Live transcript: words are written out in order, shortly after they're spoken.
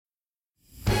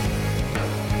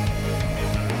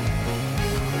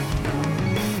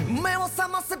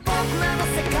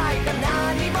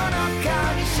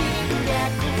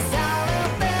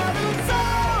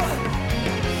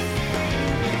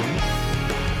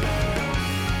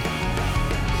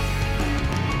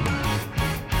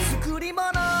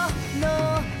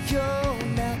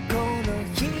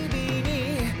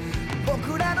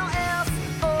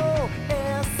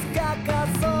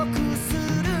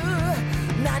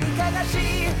何かが違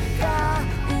う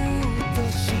と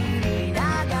知り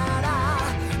ながら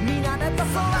見慣れた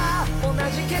空同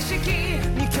じ景色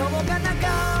に今日が流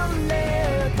れ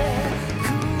てく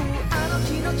あの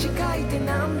日の誓いって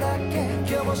なんだっけ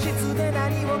教室で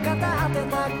何を語ってたっ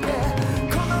け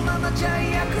このままじゃ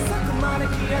約束まで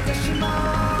消えてしま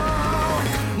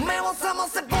う目を覚ま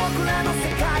せ僕らの世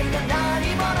界が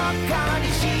何者かに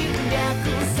侵略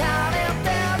され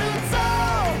てるぞ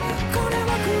これは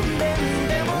訓練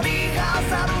でもリハー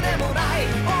サルでもない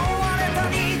追われた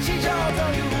日常と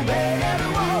いうベール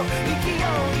を勢い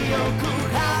よく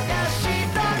剥がし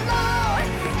たろ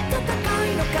戦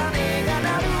いの鐘が鳴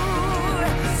る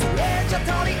それじゃと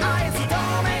りあえず同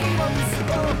盟を結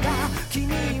ぼうか君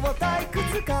を退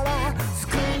屈から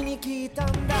救いに来たん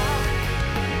だ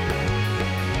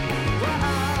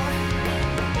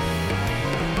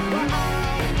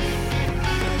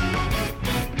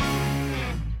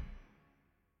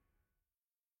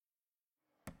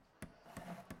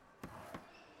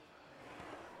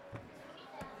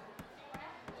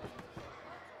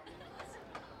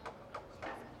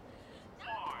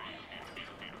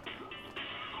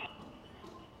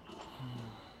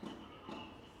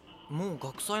もう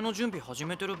学祭の準備始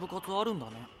めてる部活あるんだ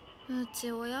ね。うち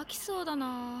親来そうだな。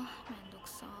めんどく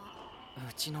さ。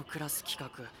うちのクラス企画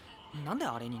なんで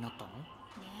あれになったの？ね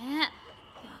えやっ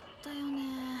たよ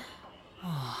ね。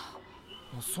はあ、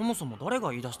そもそも誰が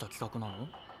言い出した企画なの？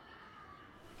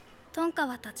トンカ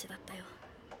ワたちだったよ。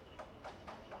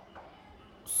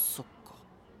そっか。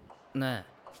ね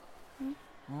え、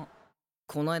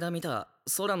こないだ見た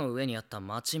空の上にあった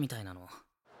街みたいなの、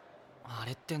あ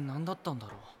れって何だったんだ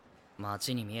ろう。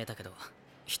街に見えたけど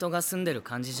人が住んでる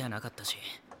感じじゃなかったし、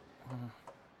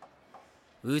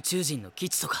宇宙人の基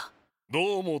地とか。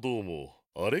どうもどうも、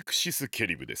アレクシス・ケ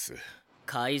リブです。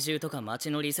怪獣とか街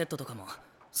のリセットとかも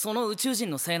その宇宙人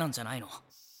のせいなんじゃないの？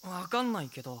わかんない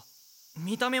けど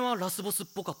見た目はラスボスっ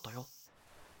ぽかったよ。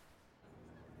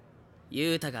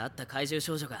ユータが会った怪獣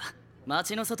少女が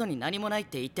街の外に何もないっ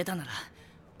て言ってたなら、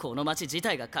この街自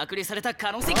体が隔離された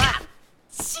可能性が。なん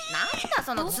だ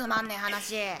そのつまんねえ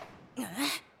話。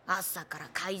朝から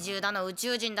怪獣だの宇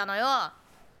宙人だのよ。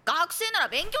学生なら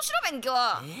勉強しろ勉強。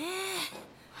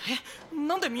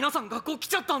なんで皆さん学校来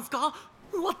ちゃったんすか？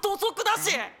うわ土足だ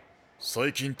し。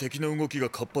最近敵の動きが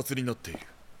活発になっている。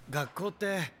学校っ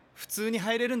て普通に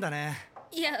入れるんだね。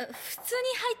いや普通に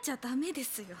入っちゃダメで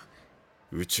すよ。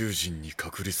宇宙人に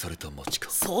隔離された街か。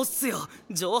そうっすよ、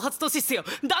蒸発都市っすよ。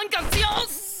ダンカン強っ。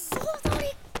好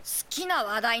きな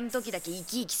話題の時だけ生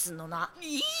き生きすんのな。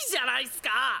いいじゃないっすか。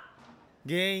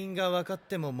原因が分かっ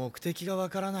ても目的が分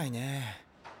からないね。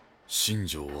新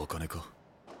庄茜か。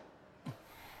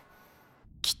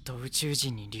きっと宇宙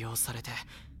人に利用されて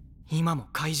今も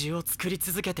怪獣を作り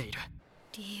続けている。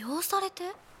利用されて？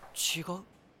違う？わ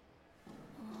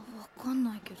かん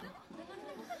ないけど。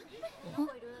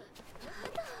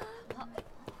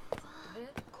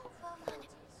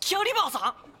キャリバー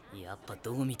さん？やっぱ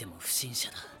どう見ても不審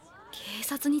者だ。警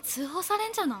察に通報され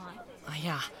んじゃない？い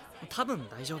や多分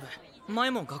大丈夫。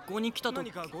前も学校に来たと。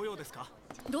何かご用ですか？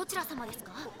どちら様です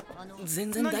か？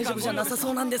全然大丈夫じゃなさそ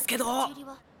うなんですけど。あ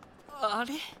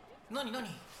れ？何？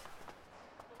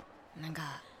なん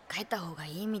か帰った方が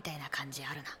いいみたいな感じ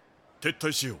あるな。撤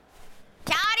退しよう。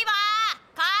キャリバ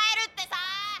ー帰るって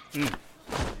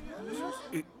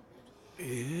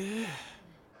さ。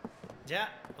じゃあ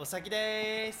お先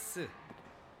でーす。ね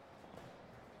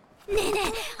えね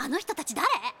え、あの人たち誰？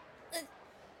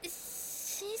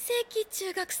新世紀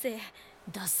中学生。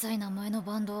ダッサい名前の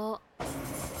バンド。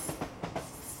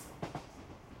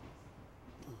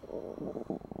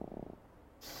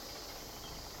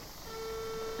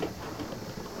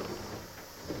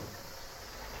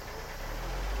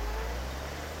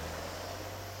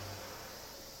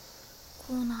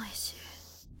来ないし。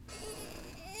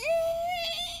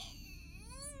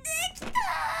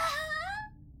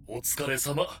お疲れ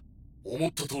様。思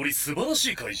った通り素晴ら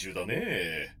しい怪獣だ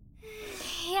ね。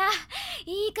いや、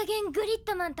いい加減グリッ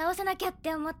ドマン倒さなきゃっ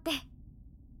て思って。あ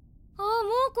あ、も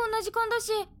うこんな時間だ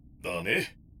し。だ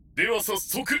ね。では早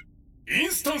速イ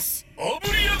ンスタンス炙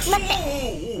りアクシ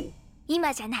ョン。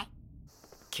今じゃない。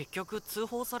結局通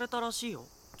報されたらしいよ、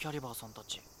キャリバーさんた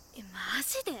ち。マ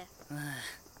ジで？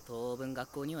当分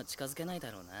学校には近づけない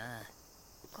だろうな。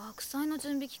学祭の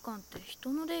準備期間って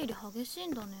人の出入り激しい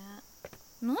んだね。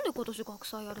なんで今年学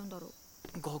祭やるんだろう。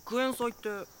学園祭って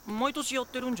毎年やっ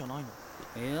てるんじゃないの？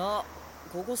いや、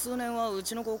ここ数年はう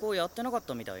ちの高校やってなかっ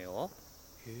たみたいよ。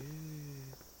へえ。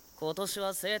今年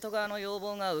は生徒側の要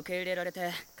望が受け入れられ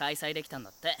て開催できたん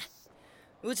だって。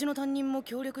うちの担任も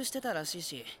協力してたらしい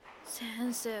し、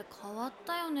先生変わっ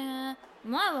たよね。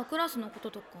前はクラスのこ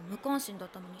ととか無関心だっ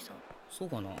たのにさ。そう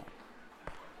かな。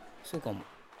そうかも。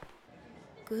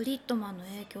グリッドマンの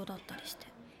影響だったりして。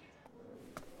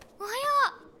おはよ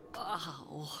ああ、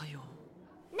おはよ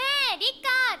う。ねえリッカ、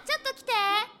ちょっと来て。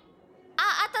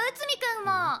あと内海くん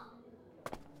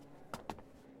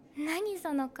も。何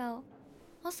その顔。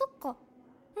あ、そっか、も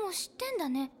う知ってんだ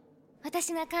ね、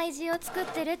私が怪獣を作っ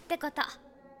てるってこと。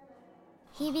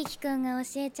響くんが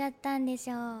教えちゃったんで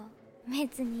しょ。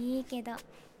別にいいけど、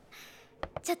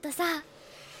ちょっとさ、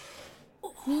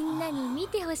みんなに見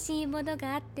てほしいもの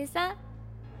があってさ。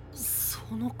そ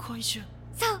の怪獣。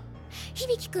そう、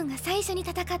響くんが最初に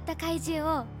戦った怪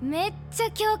獣をめっち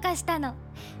ゃ強化したの。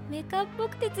メカっぽ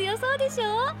くて強そうでし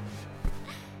ょ。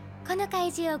この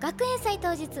怪獣を学園祭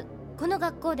当日この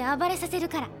学校で暴れさせる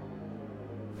か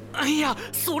ら。いや、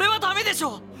それはダメでし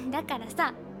ょ。だから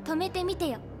さ、止めてみて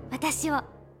よ、私を。何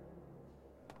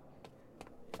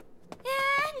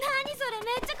それ、め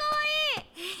っちゃ可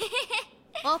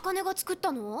愛い。あかねが作っ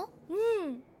たの？うん、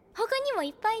他にもい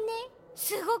っぱいね。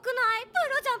すごくない？プロ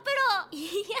じゃん、プロ。い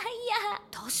やいや、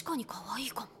確かに可愛い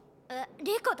かも。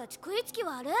リカたち食いつき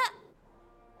悪い。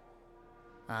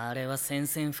あれは宣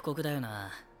戦布告だよな。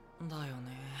だよ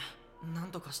ね。な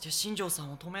んとかして新庄さ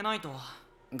んを止めないと。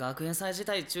学園祭自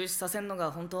体中止させんの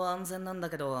が本当は安全なんだ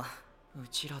けど、う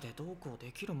ちらでどうこう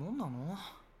できるもんなの？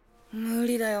無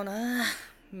理だよな。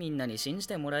みんなに信じ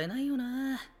てもらえないよ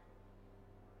な。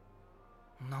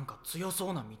なんか強そ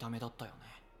うな見た目だったよね。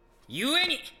ゆえ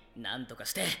になんとか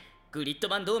してグリッド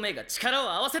マン同盟が力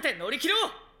を合わせて乗り切ろう。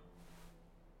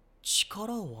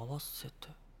力を合わせて。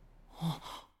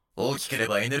大きけれ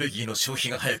ばエネルギーの消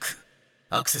費が早く、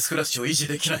アクセスフラッシュを維持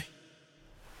できない。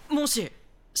もし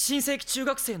新世紀中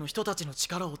学生の人たちの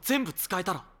力を全部使え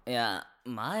たら。いや、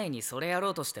前にそれや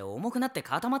ろうとして重くなって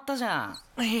固まったじゃ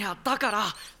ん。いや、だから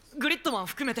グリッドマン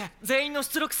含めて全員の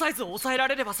出力サイズを抑えら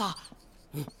れればさ。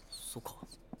そっか、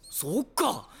そっ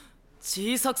か。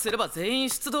小さくすれば全員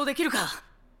出動できるか。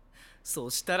そ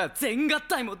したら全合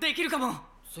体もできるかも。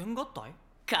全合体？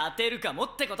勝てるかも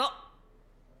ってこと。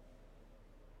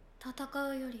戦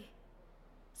うより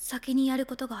先にやる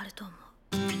ことがあると思う。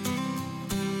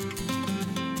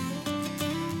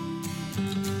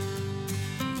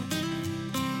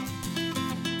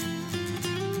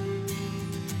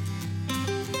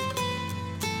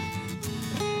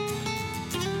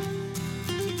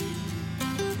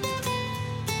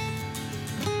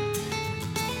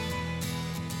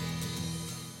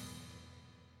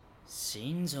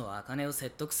新庄茜を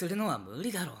説得するのは無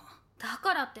理だろう。だ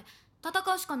からって戦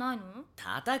うしかないの？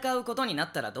戦うことにな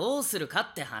ったらどうするか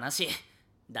って話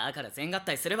だから。全合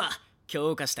体すれば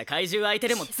強化した怪獣相手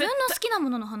でも自分の好きなも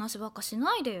のの話ばっかし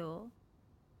ないでよ。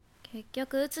結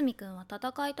局内海くんは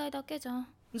戦いたいだけじゃん。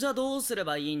じゃあどうすれ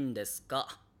ばいいんです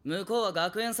か。向こうは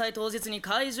学園祭当日に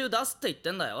怪獣出すって言っ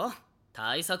てんだよ。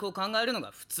対策を考えるの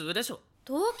が普通でしょ。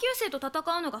同級生と戦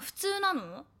うのが普通な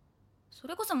の？そ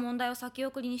れこそ問題を先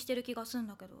送りにしてる気がすん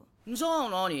だけど。じゃあ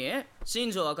何？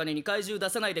新庄茜に怪獣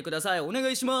出さないでください、お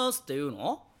願いしますって言う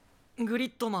の？グリ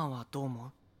ッドマンはどう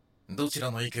思う？どちら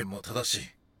の意見も正しい。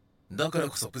だから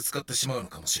こそぶつかってしまうの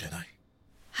かもしれない。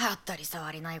はったり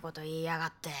触りないこと言いやが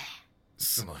って。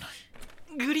すまない。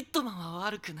グリッドマンは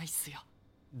悪くないっすよ。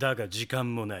だが時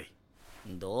間もない。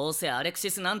どうせアレク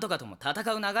シスなんとかとも戦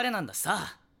う流れなんだし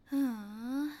さ。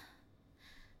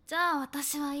じゃあ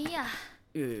私はいいや。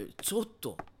ちょっ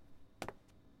と。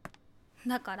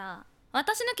だから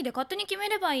私抜きで勝手に決め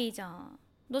ればいいじゃん。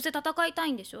どうせ戦いた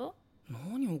いんでしょ。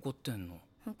何怒ってんの？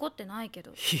怒ってないけ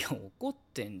ど。いや、怒っ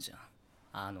てんじゃん。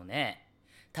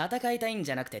戦いたいん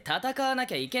じゃなくて戦わな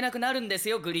きゃいけなくなるんです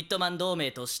よ、グリッドマン同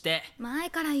盟として。前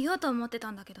から言おうと思って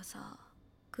たんだけどさ、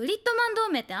グリッドマン同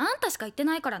盟ってあんたしか言って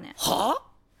ないからね。は？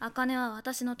茜は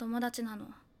私の友達なの。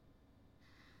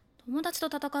友達と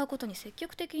戦うことに積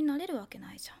極的になれるわけ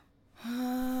ないじゃん。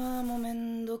はあ、もうめ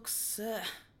んどくせえ。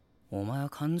お前は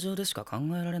感情でしか考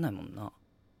えられないもんな。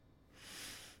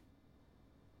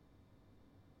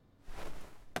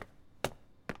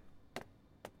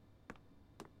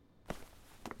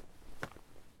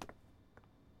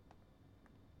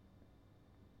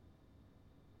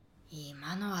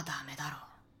今のはダメだ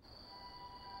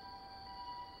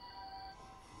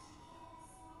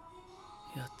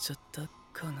ろ。やっちゃった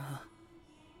かな。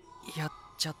やっ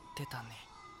ちゃってたね。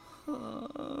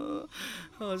明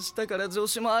日から女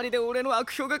子周りで俺の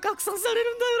悪評が拡散され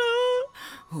るんだよ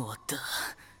な。終わった。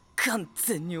完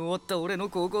全に終わった俺の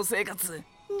高校生活。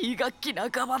2学期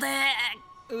半ばで。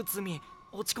内海、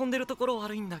落ち込んでるところ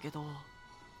悪いんだけど。分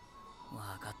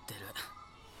かってる。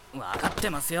分かって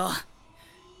ますよ。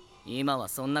今は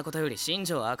そんなことより新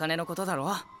庄茜のことだ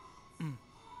ろ。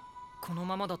この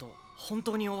ままだと本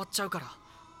当に終わっちゃうから、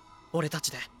俺た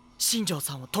ちで新庄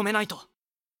さんを止めないと。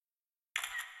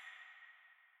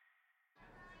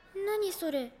何そ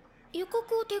れ、予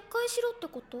告を撤回しろって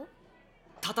こと？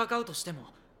戦うとしても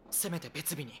せめて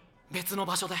別日に別の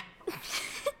場所で。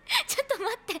ちょっと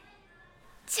待って、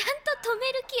ちゃんと止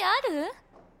める気ある？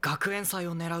学園祭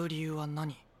を狙う理由は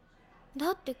何？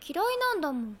だって嫌いなん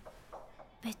だもん。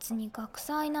別に学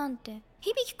祭なんて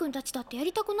響くんたちだってや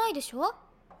りたくないでしょ。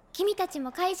君たち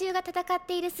も怪獣が戦っ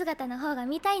ている姿の方が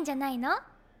見たいんじゃないの？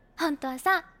本当は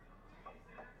さ。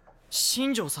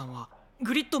新庄さんは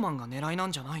グリッドマンが狙いな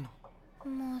んじゃないの？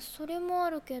まあそれもあ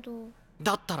るけど。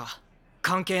だったら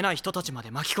関係ない人たちま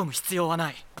で巻き込む必要は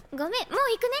ない。ごめん、もう行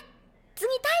くね。次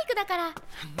体育だから。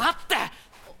待って。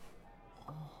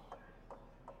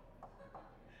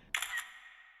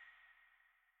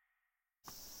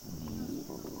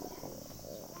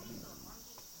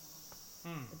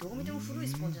どう見ても古い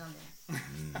スポンジなん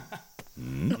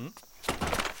だよ。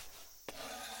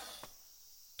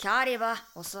キャリバ、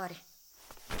お座り。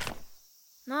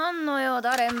なんの用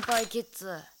だ連敗キッ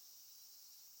ズ。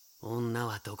女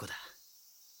はどこだ？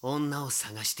女を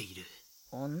探している。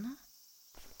女？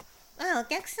あ、お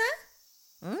客さ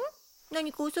ん？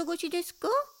何かお探しですか？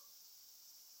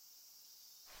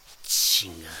違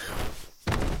う。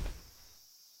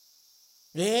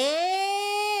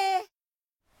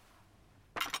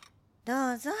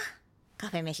どうぞ。カ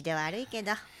フェ飯では悪いけ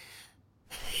ど。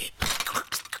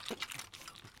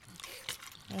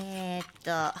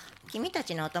君た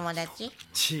ちのお友達？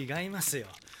違いますよ。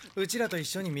うちらと一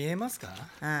緒に見えますか？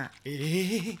ああ。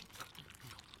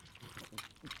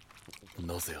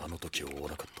なぜあの時を追わ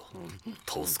なかっ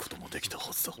た？倒すこともできた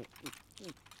はずだ。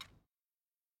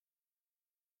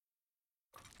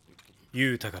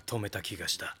ユータが止めた気が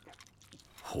した。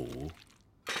ほう。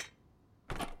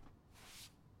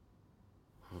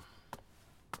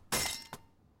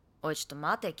おい、ちょっと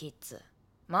待てキッズ。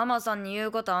ママさんに言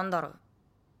うことあんだろ。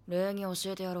礼儀教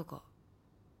えてやろうか。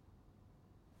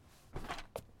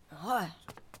おい。は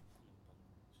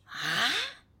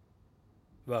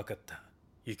あ？わかった。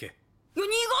行け。いや、逃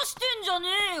がしてんじゃね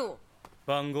えよ。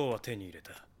番号は手に入れ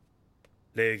た。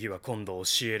礼儀は今度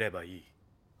教えればいい。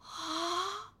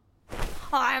は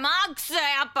あ。おいマックス、や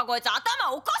っぱこいつ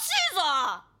頭おかしい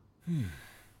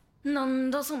ぞ。なん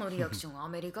だそのリアクション、ア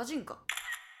メリカ人か。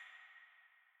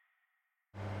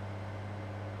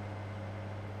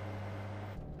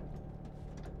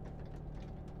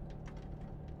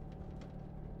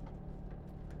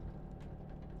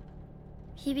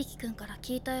響くんから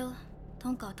聞いたよ。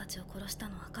トンカワたちを殺した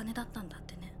のは茜だったんだっ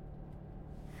てね。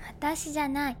私じゃ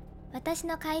ない。私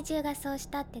の怪獣がそうし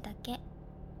たってだけ。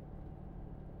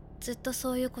ずっと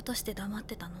そういうことして黙っ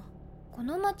てたの？こ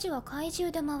の町は怪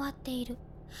獣で回っている。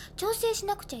調整し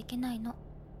なくちゃいけないの。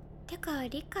てか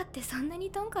リカってそんなに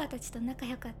トンカワたちと仲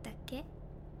良かったっけ？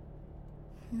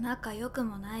仲良く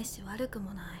もないし悪く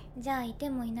もない。じゃあいて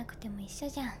もいなくても一緒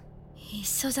じゃん。一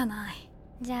緒じゃない。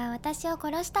じゃあ私を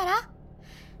殺したら？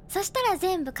そしたら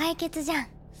全部解決じゃん。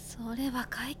それは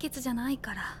解決じゃない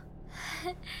から。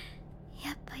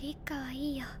やっぱリッカは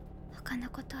いいよ。他の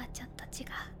ことはちょっと違う。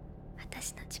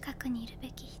私の近くにいるべ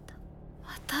き人。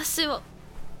私を。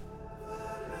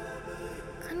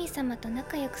神様と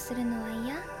仲良くするのは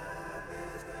嫌？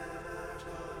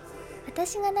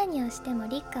私が何をしても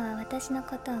リッカは私の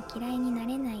ことを嫌いにな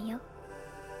れないよ。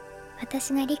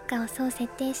私がリッカをそう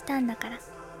設定したんだから。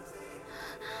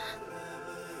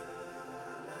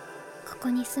ここ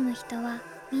に住む人は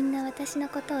みんな私の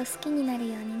ことを好きになる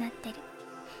ようになってる。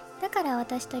だから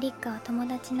私とリッカは友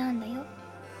達なんだよ。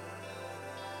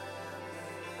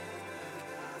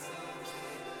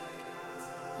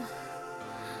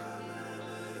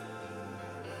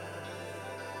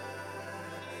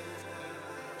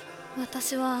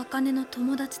私は茜の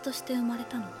友達として生まれ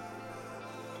たの。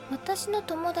私の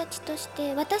友達とし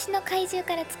て私の怪獣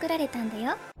から作られたんだ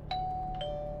よ。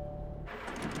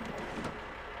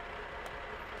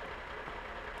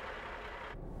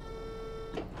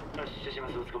出しま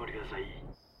す。おつかまりください。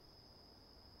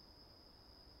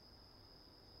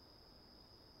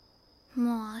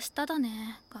もう明日だ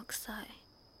ね、学祭。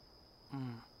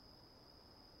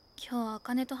今日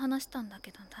茜と話したんだ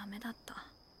けどダメだった。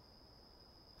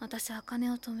私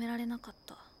茜を止められなかっ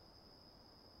た。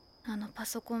あのパ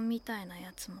ソコンみたいな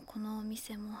やつもこのお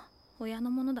店も親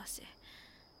のものだし、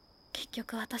結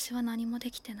局私は何もで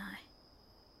きてない。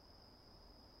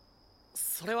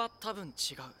それは多分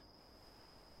違う。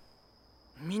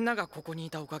みんながここにい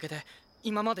たおかげで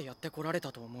今までやってこられ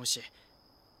たと思うし、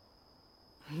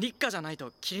リッカじゃない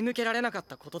と切り抜けられなかっ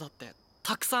たことだって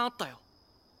たくさんあったよ。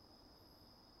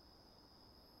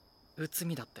内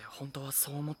海だって本当は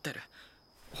そう思ってる。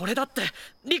俺だって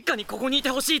リッカにここにいて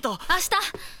ほしいと。明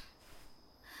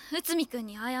日内海君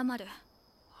に謝る。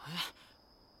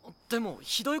でも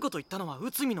ひどいこと言ったのは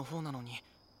内海の方なのに。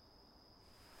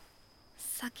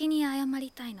先に謝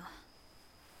りたいの。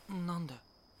なんで？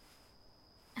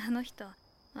あの人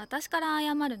私から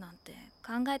謝るなんて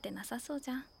考えてなさそう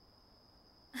じゃん。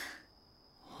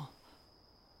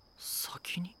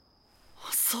先に？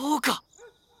そうか。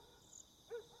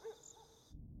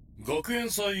学園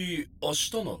祭明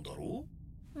日なんだろ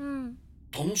うん。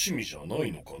楽しみじゃな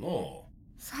いのかな。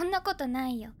そんなことな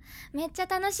いよ。めっちゃ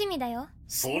楽しみだよ。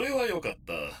それはよかっ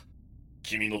た。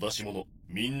君の出し物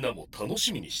みんなも楽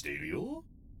しみにしているよ、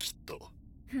きっと。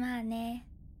まあね。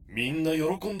みんな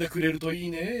喜んでくれるとい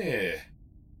いね。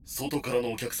外から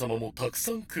のお客様もたく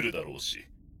さん来るだろうし。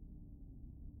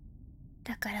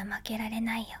だから負けられ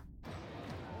ないよ。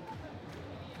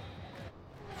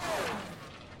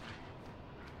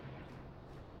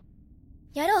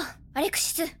やろう、アレク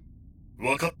シス。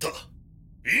わかった。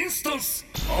インスタンス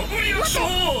アブリアクショ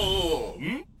ン。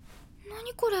ん？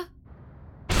何これ？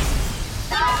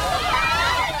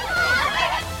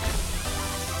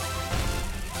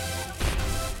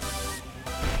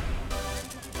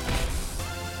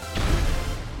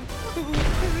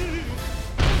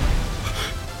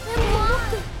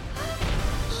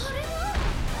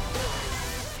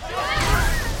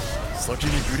先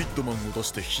にグリッドマンを出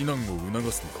して避難を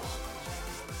促すのか。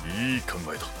いい考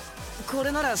えだ。こ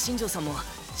れなら新庄さんも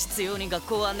執拗に学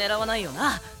校は狙わないよ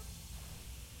な。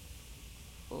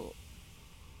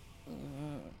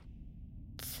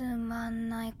つまん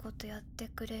ないことやって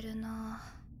くれるな。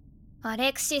ア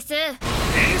レクシス。イン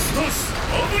スタンス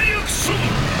アブリアクション。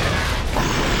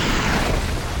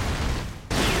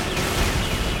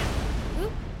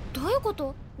どういうこ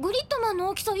と？グリッドマンの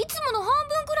大きさいつもの半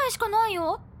分くらいしかない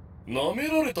よ。舐め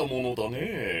られたものだ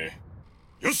ね。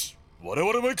よし、我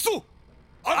々も行くぞ。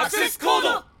アクセスコー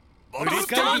ドブリ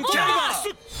カリンチャ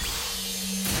ー。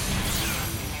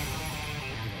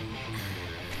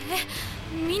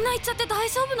みんな行っちゃって大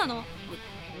丈夫なの？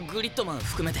グリッドマン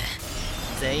含めて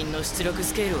全員の出力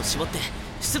スケールを絞って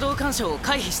出動干渉を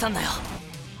回避したんだよ。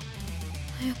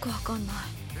よくわかんない。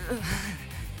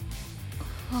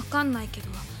わかんないけど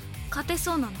勝て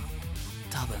そうなの？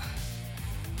多分。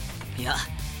いや、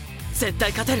絶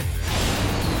対勝てる。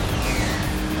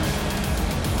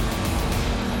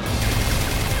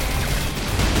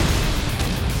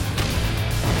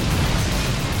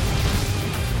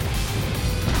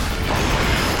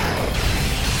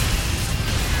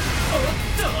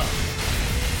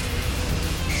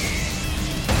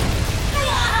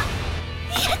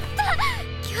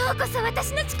今日こそ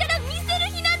私の力見せる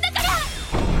日なんだから。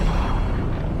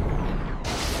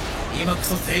今こ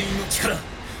そ全員の力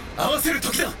合わせる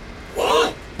時だ。お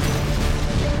う！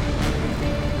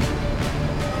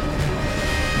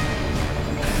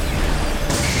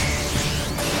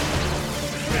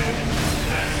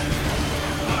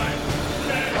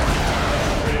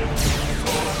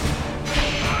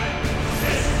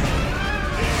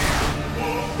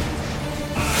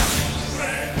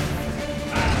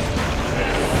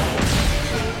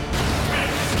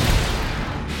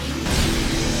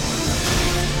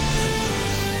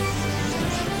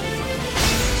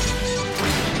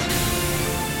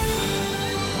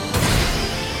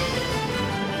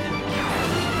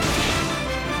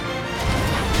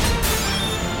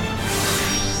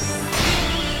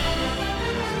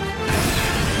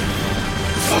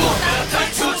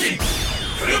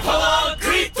フルパワー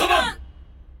グリッドマン。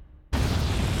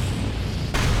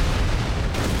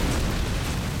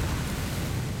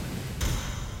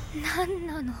なん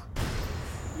なの？も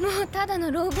うただ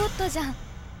のロボットじゃん。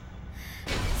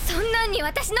そんなんに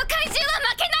私の怪獣は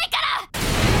負けないから。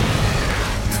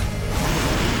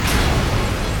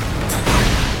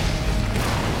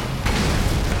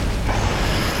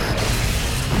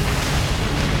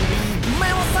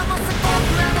目を覚ませ僕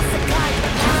らの世界は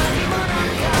何もな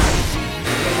い。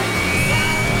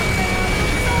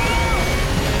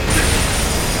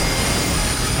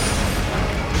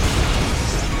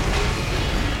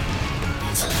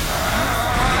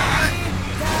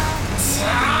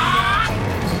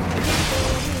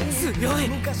強い、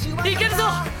いけるぞ。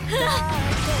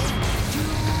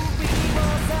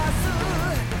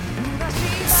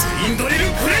ツインドリルブ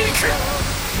レイク。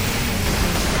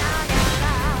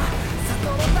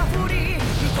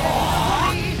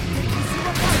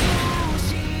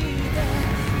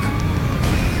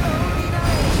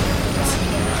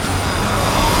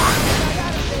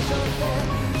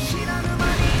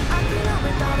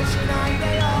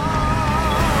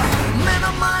目の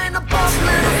前の僕らの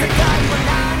世界は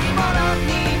何者に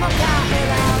も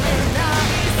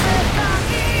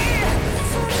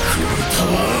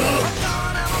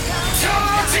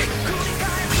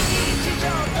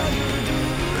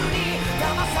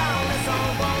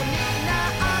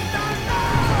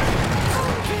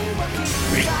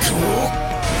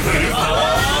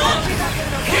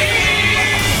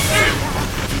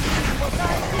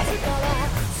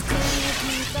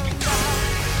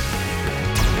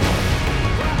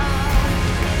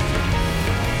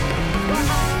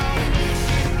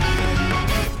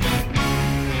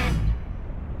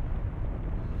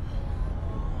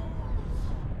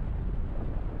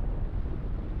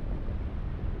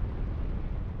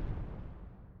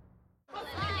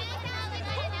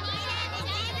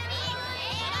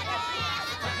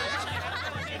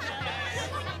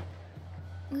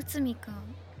内海くん、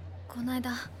こない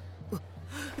だ。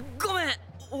ごめん、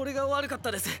俺が悪かっ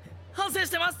たです。反省し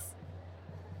てます。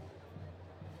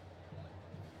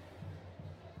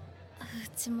う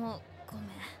ちもごめん。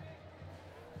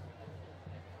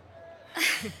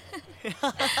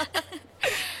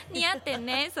似合ってん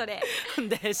ね、それ。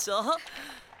でしょ。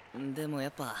でもや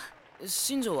っぱ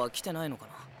新庄は来てないのか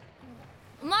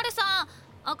な。マルさん、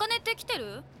茜って来て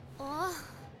る？あ、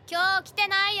今日来て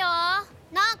ないよ。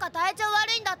なんか体調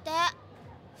悪いんだって。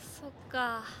そっ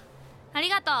か、あり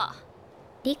がとう。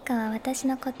リッカは私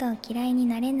のことを嫌いに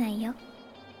なれないよ。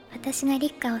私がリ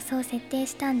ッカをそう設定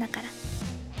したんだから。リ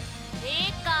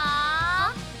ッカー、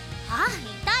あ、い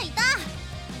たいた。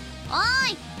お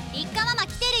ーい、リッカママ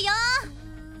来てるよ。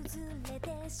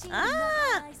あ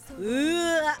あ、う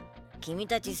わ、君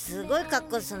たちすごい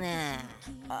格好っすね。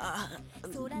あ、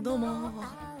どうも。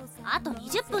あと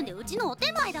20分でうちのお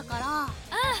手前だから。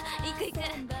行く行く、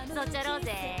そっちゃろう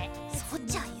ぜ。そっ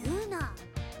ちゃ言うな。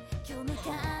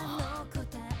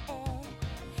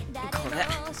こ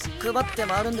れ配って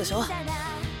回るんでしょ。うん。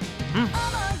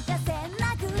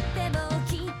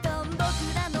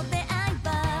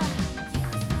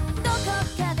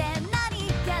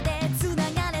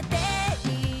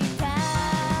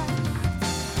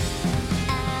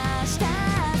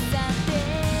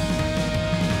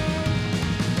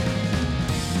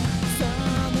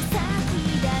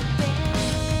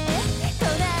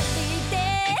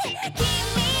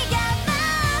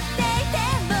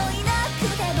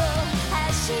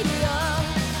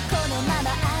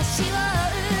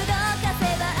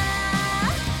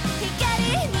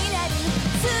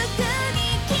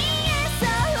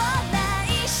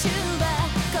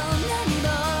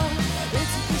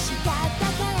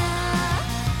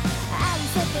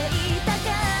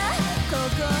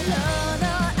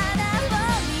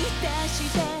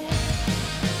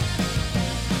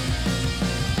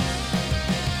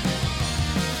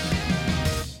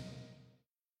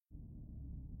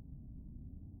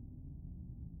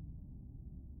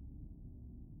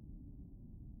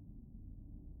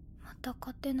また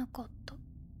勝てなかった。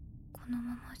この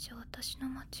ままじゃ私の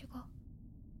町が。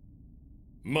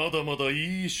まだまだ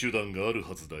いい手段がある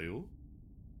はずだよ。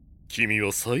君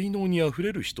は才能にあふ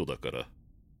れる人だから。